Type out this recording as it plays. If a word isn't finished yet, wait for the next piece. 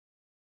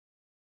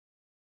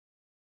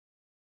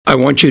I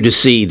want you to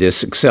see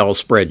this Excel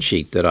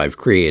spreadsheet that I've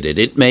created.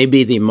 It may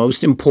be the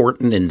most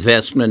important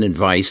investment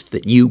advice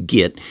that you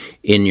get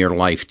in your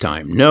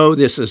lifetime. No,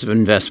 this is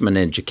investment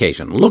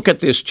education. Look at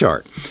this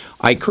chart.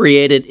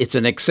 It's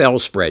an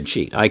Excel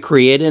spreadsheet. I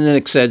created an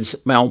Excel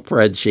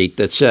spreadsheet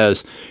that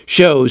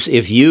shows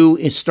if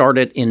you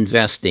started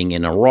investing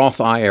in a Roth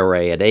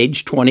IRA at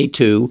age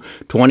 22,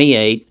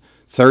 28,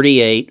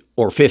 38,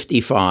 or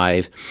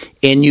 55,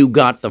 and you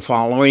got the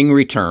following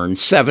return: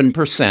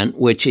 7%,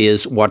 which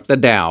is what the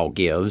Dow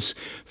gives,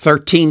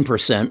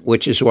 13%,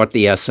 which is what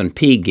the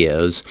S&P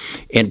gives,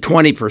 and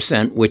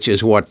 20%, which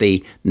is what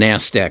the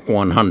NASDAQ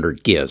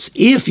 100 gives.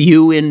 If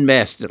you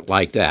invest it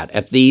like that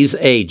at these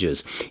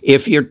ages,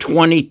 if you're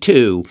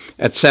 22,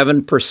 at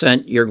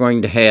 7%, you're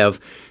going to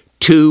have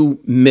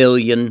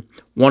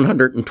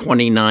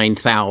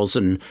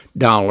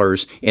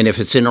 $2,129,000, and if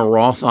it's in a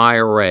Roth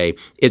IRA,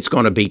 it's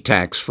going to be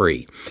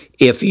tax-free.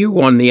 If you,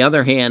 on the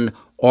other hand,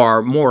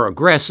 are more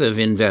aggressive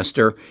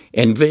investor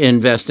and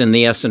invest in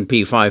the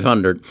S&P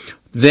 500,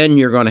 then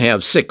you're going to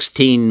have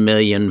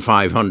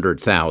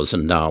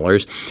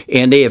 $16,500,000.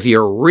 And if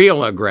you're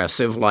real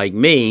aggressive like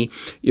me,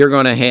 you're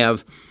going to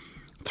have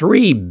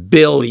 $3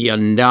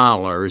 billion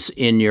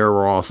in your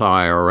Roth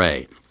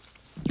IRA,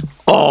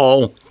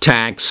 all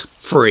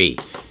tax-free.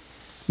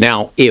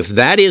 Now, if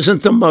that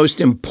isn't the most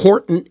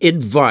important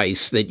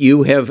advice that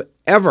you have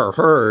ever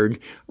heard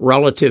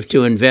relative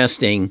to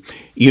investing,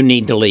 you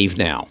need to leave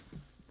now.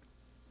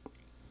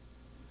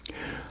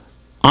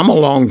 I'm a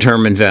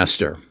long-term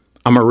investor.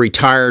 I'm a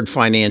retired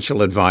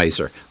financial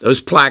advisor.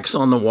 Those plaques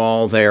on the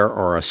wall there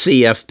are a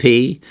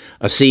CFP,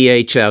 a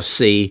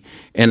CHFC,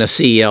 and a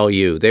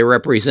CLU. They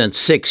represent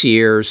 6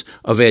 years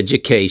of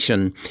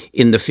education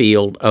in the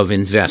field of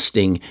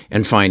investing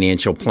and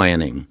financial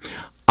planning.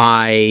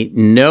 I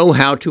know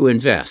how to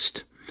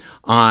invest.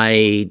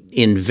 I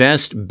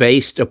invest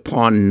based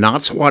upon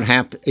not what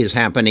is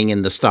happening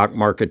in the stock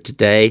market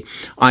today.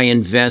 I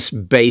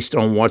invest based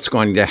on what's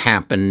going to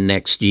happen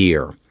next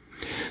year.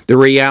 The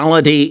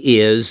reality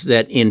is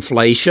that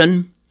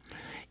inflation,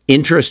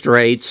 interest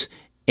rates,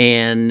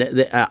 and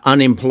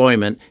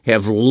unemployment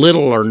have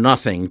little or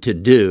nothing to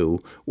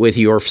do with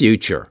your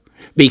future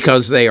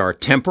because they are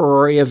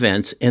temporary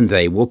events and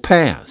they will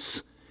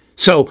pass.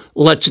 So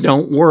let's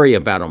don't worry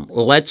about them.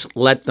 Let's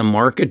let the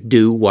market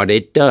do what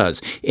it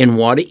does. And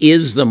what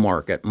is the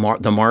market?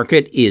 The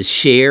market is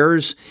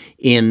shares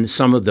in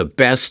some of the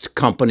best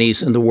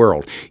companies in the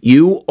world.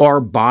 You are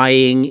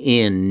buying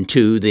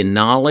into the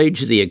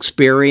knowledge, the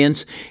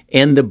experience,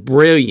 and the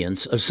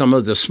brilliance of some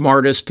of the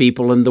smartest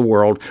people in the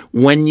world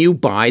when you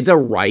buy the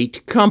right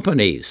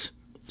companies.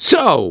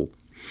 So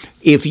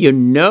if you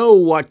know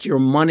what your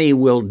money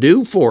will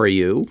do for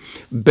you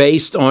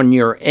based on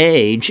your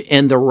age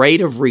and the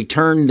rate of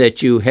return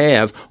that you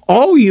have,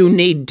 all you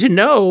need to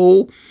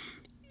know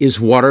is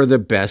what are the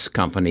best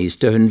companies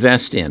to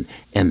invest in.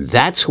 And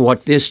that's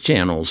what this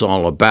channel is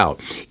all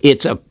about.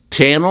 It's a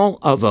channel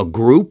of a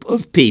group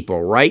of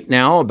people, right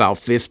now about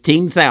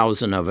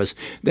 15,000 of us,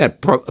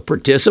 that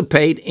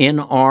participate in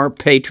our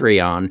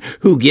Patreon,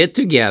 who get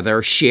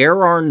together,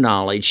 share our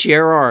knowledge,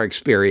 share our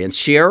experience,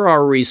 share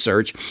our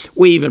research.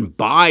 We even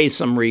buy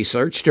some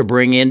research to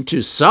bring in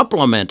to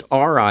supplement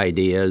our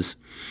ideas,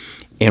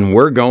 and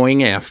we're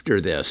going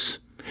after this.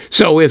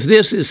 So if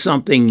this is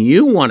something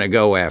you want to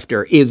go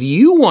after, if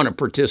you want to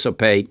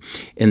participate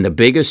in the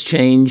biggest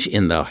change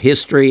in the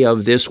history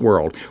of this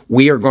world,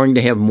 we are going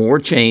to have more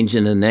change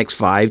in the next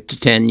 5 to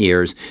 10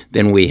 years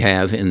than we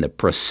have in the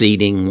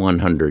preceding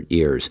 100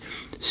 years.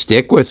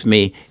 Stick with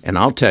me, and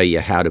I'll tell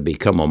you how to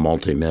become a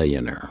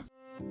multimillionaire.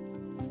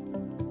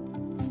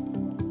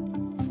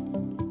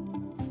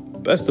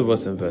 Best of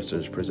Us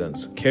Investors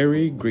presents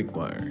Kerry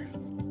Griegmeier.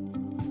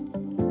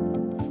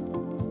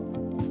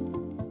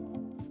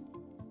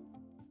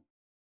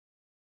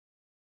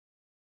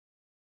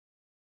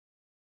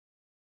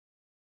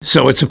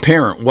 So it's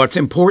apparent what's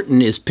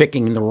important is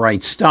picking the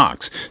right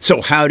stocks.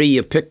 So how do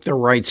you pick the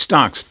right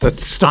stocks? The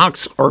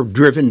stocks are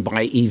driven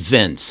by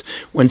events.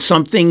 When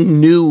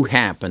something new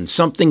happens,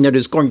 something that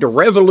is going to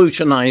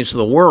revolutionize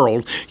the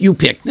world, you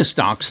pick the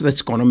stocks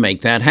that's going to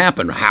make that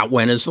happen.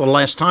 When is the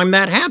last time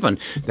that happened?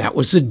 That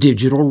was the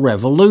digital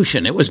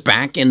revolution. It was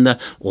back in the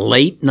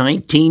late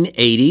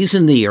 1980s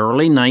and the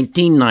early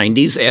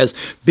 1990s as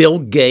Bill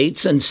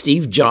Gates and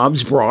Steve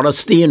Jobs brought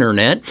us the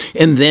internet,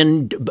 and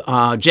then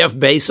Jeff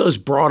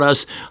Bezos brought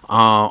us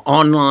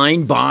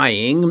online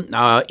buying,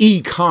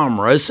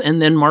 e-commerce, and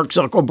then Mark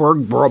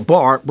Zuckerberg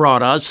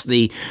brought us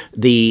the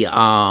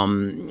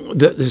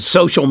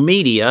social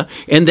media,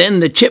 and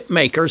then the chip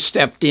makers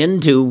stepped in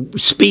to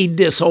speed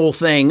this whole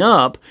thing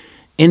up.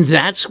 And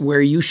that's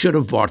where you should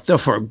have bought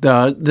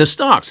the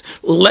stocks.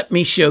 Let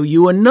me show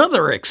you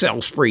another Excel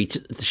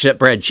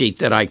spreadsheet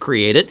that I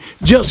created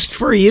just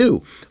for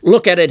you.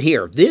 Look at it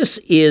here. This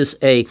is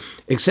a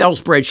Excel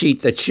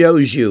spreadsheet that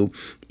shows you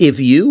if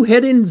you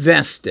had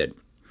invested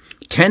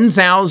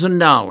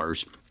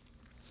 $10,000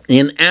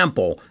 in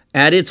Apple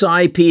at its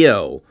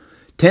IPO,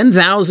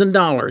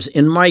 $10,000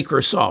 in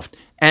Microsoft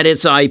at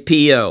its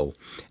IPO,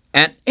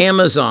 At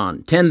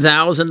Amazon,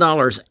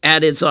 $10,000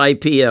 at its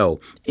IPO.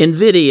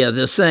 NVIDIA,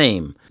 the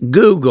same.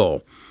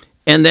 Google,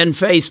 and then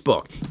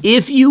Facebook.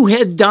 If you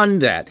had done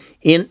that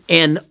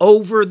and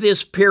over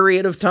this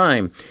period of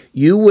time,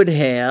 you would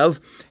have,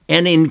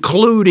 and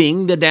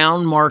including the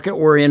down market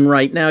we're in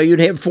right now, you'd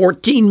have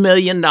 $14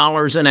 million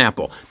in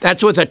Apple.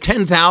 That's with a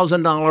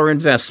 $10,000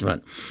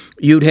 investment.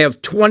 You'd have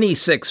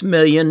 $26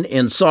 million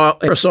in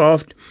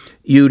Microsoft.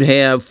 You'd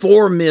have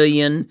 $4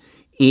 million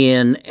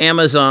in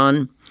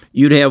Amazon.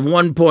 You'd have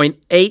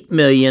 $1.8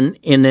 million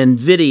in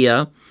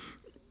NVIDIA.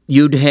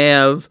 You'd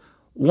have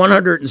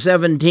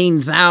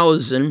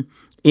 $117,000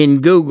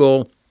 in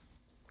Google,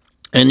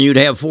 and you'd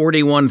have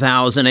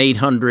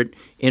 $41,800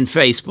 in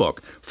Facebook,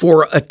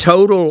 for a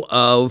total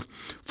of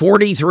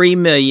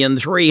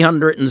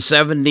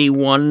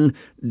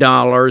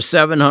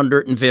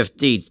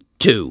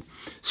 $43,371,752.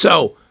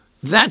 So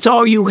that's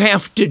all you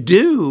have to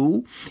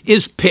do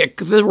is pick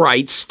the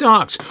right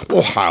stocks.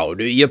 Well, how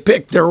do you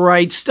pick the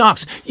right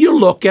stocks? You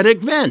look at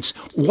events.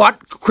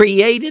 What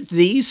created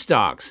these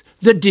stocks?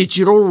 The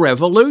digital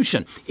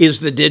revolution. Is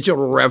the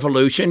digital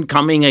revolution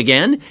coming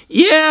again?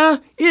 Yeah,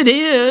 it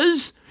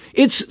is.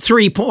 It's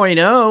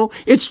 3.0.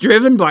 It's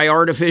driven by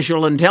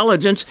artificial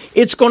intelligence.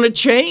 It's going to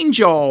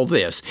change all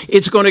this.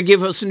 It's going to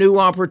give us new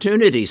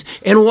opportunities.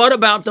 And what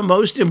about the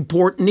most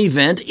important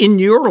event in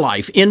your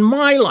life, in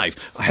my life?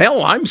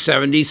 Hell, I'm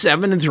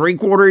 77 and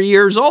 3/4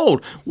 years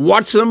old.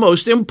 What's the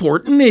most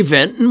important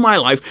event in my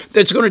life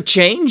that's going to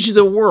change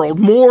the world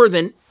more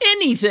than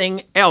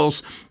anything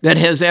else that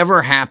has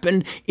ever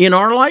happened in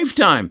our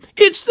lifetime?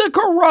 It's the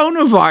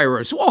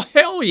coronavirus. Well,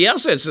 hell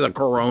yes, it's the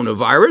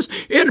coronavirus.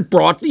 It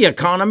brought the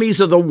economies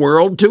of the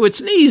world to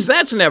its knees.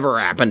 That's never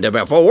happened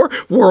before.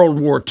 World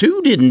War II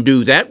didn't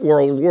do that.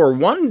 World War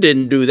I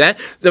didn't do that.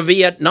 The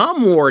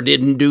Vietnam War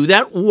didn't do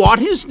that. What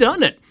has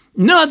done it?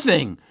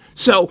 Nothing.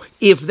 So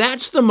if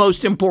that's the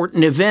most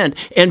important event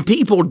and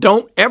people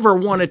don't ever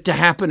want it to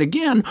happen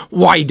again,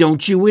 why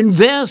don't you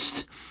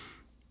invest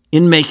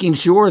in making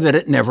sure that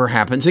it never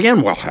happens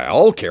again? Well,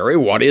 hell, Kerry,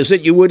 what is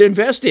it you would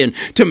invest in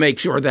to make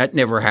sure that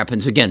never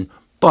happens again?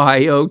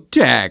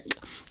 Biotech.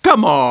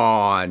 Come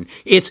on.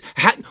 It's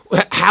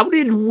how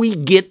did we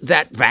get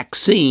that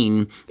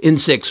vaccine in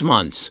 6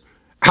 months?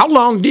 How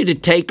long did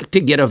it take to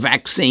get a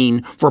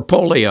vaccine for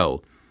polio?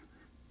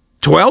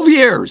 12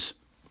 years.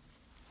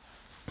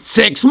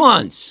 6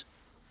 months.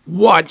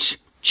 What's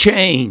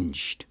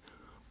changed?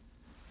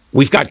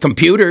 We've got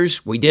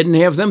computers. We didn't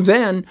have them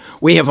then.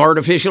 We have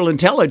artificial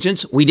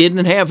intelligence. We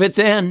didn't have it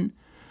then.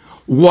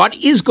 What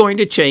is going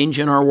to change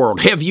in our world?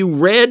 Have you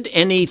read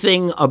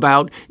anything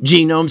about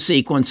genome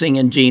sequencing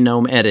and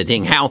genome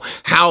editing? How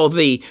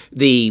the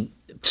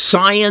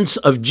science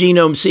of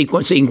genome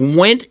sequencing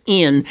went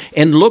in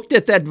and looked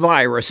at that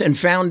virus and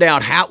found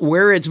out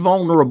where its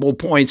vulnerable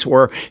points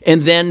were,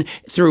 and then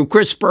through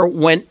CRISPR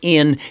went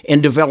in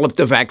and developed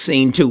the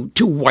vaccine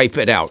to wipe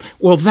it out.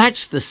 Well,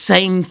 that's the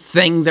same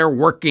thing they're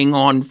working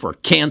on for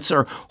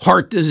cancer,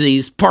 heart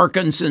disease,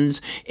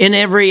 Parkinson's, and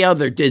every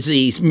other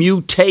disease,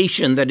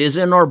 mutation that is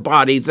in our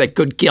body that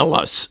could kill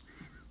us.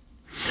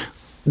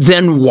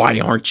 Then why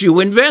aren't you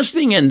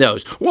investing in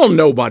those? Well,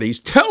 nobody's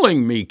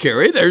telling me,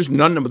 Kerry. There's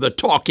none of the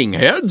talking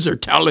heads are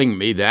telling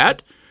me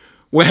that.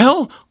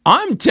 Well,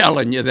 I'm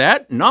telling you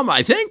that, and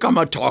I think I'm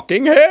a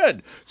talking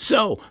head.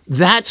 So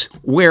that's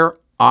where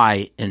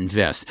I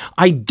invest.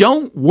 I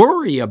don't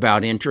worry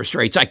about interest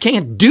rates. I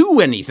can't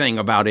do anything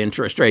about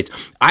interest rates.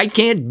 I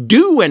can't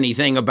do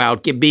anything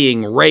about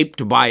being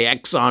raped by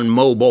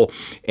ExxonMobil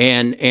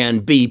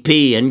and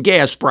BP and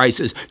gas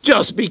prices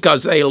just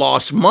because they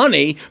lost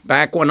money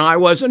back when I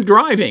wasn't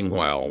driving.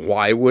 Well,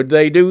 why would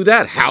they do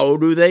that? How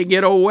do they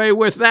get away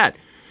with that?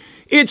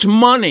 It's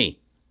money.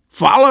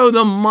 Follow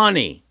the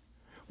money.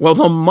 Well,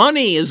 the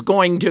money is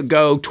going to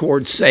go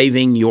towards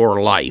saving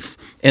your life,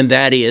 and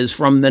that is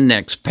from the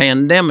next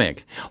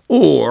pandemic,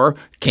 or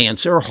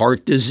cancer,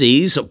 heart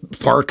disease,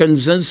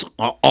 Parkinson's,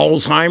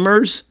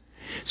 Alzheimer's.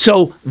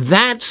 So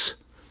that's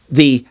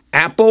the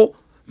Apple,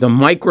 the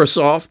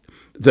Microsoft,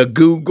 the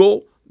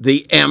Google,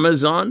 the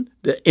Amazon,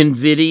 the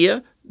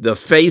NVIDIA, the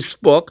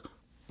Facebook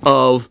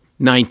of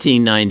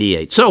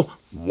 1998. So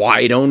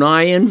why don't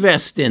I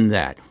invest in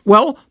that?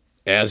 Well,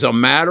 as a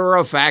matter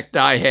of fact,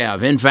 I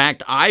have. In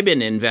fact, I've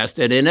been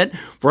invested in it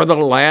for the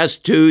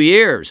last 2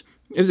 years.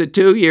 Is it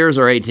 2 years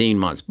or 18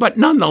 months? But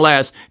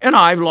nonetheless, and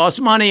I've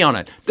lost money on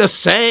it. The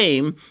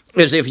same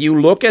as if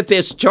you look at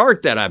this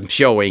chart that I'm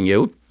showing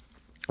you,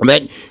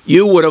 that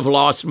you would have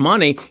lost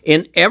money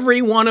in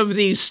every one of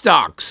these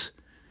stocks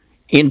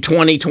in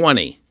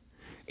 2020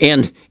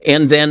 and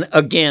then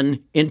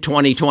again in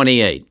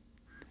 2028.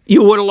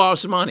 You would have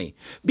lost money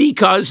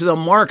because the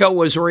market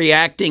was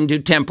reacting to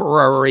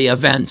temporary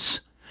events.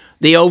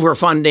 The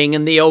overfunding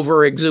and the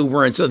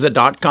overexuberance of the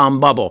dot-com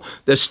bubble,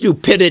 the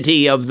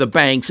stupidity of the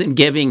banks in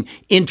giving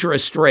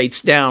interest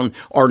rates down,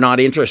 or not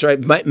interest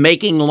rate, but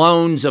making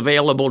loans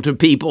available to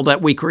people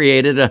that we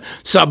created a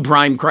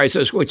subprime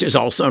crisis, which is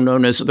also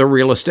known as the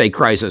real estate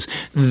crisis.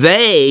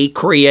 They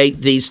create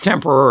these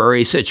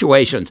temporary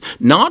situations,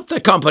 not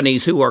the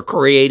companies who are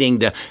creating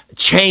the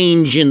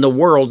change in the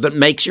world that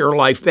makes your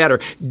life better.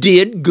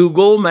 Did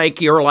Google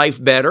make your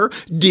life better?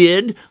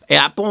 Did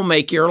Apple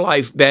make your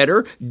life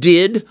better?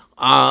 Did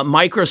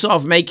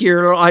Microsoft make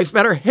your life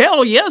better?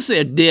 Hell yes,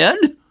 it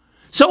did.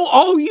 So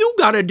all you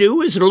got to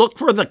do is look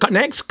for the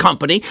next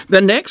company,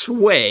 the next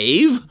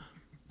wave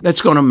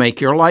that's going to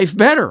make your life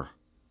better.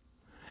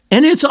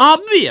 And it's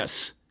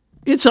obvious.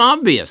 It's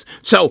obvious.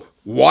 So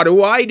what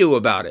do I do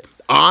about it?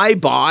 I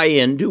buy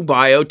into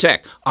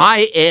biotech.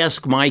 I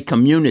ask my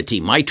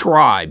community, my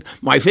tribe,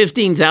 my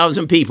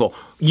 15,000 people,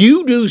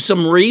 you do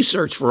some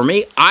research for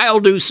me. I'll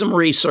do some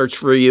research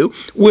for you.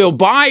 We'll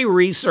buy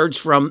research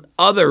from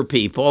other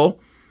people,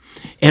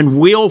 and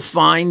we'll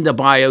find the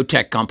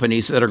biotech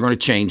companies that are going to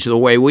change the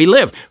way we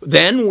live.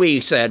 Then we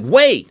said,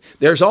 wait,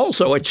 there's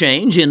also a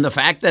change in the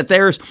fact that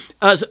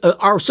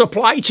our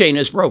supply chain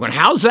is broken.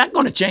 How's that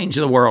going to change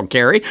the world,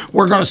 Kerry?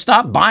 We're going to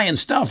stop buying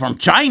stuff from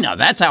China.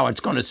 That's how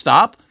it's going to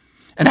stop.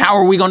 And how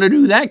are we going to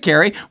do that,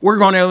 Kerry? We're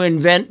going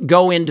to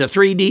go into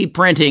 3D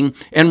printing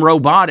and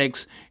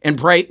robotics and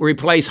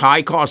replace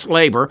high-cost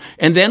labor.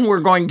 And then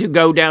we're going to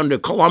go down to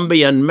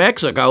Colombia and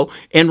Mexico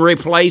and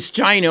replace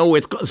China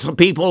with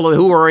people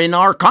who are in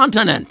our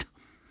continent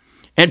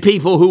and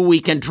people who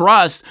we can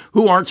trust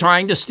who aren't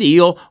trying to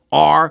steal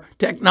our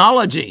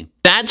technology.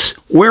 That's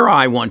where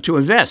I want to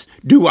invest.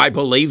 Do I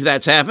believe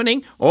that's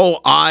happening? Oh,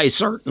 I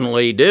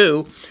certainly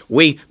do.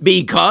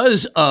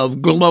 Because of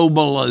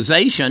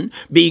globalization,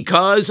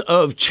 because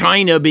of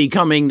China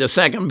becoming the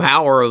second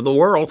power of the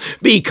world,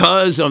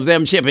 because of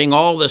them shipping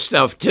all the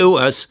stuff to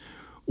us,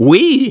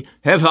 we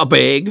have a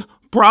big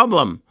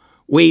problem.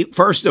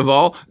 First of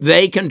all,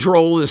 they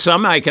control the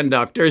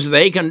semiconductors.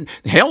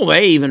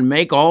 They even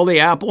make all the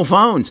Apple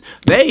phones.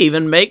 They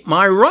even make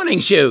my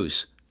running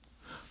shoes.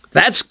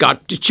 That's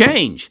got to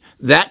change.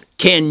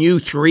 Can you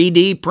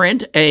 3D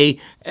print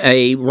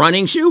a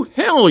running shoe?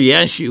 Hell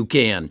yes, you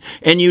can.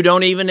 And you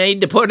don't even need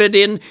to put it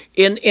in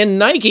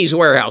Nike's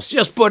warehouse.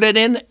 Just put it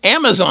in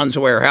Amazon's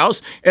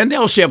warehouse, and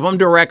they'll ship them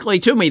directly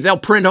to me. They'll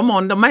print them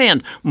on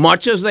demand,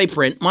 much as they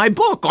print my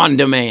book on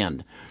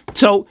demand.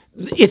 So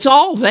it's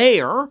all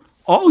there.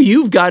 All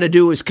you've got to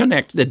do is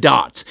connect the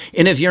dots.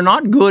 And if you're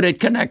not good at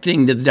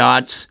connecting the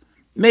dots,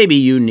 maybe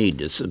you need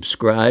to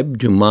subscribe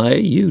to my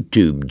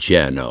YouTube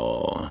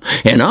channel,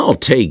 and I'll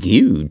take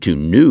you to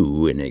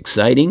new and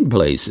exciting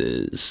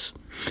places.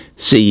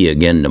 See you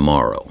again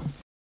tomorrow.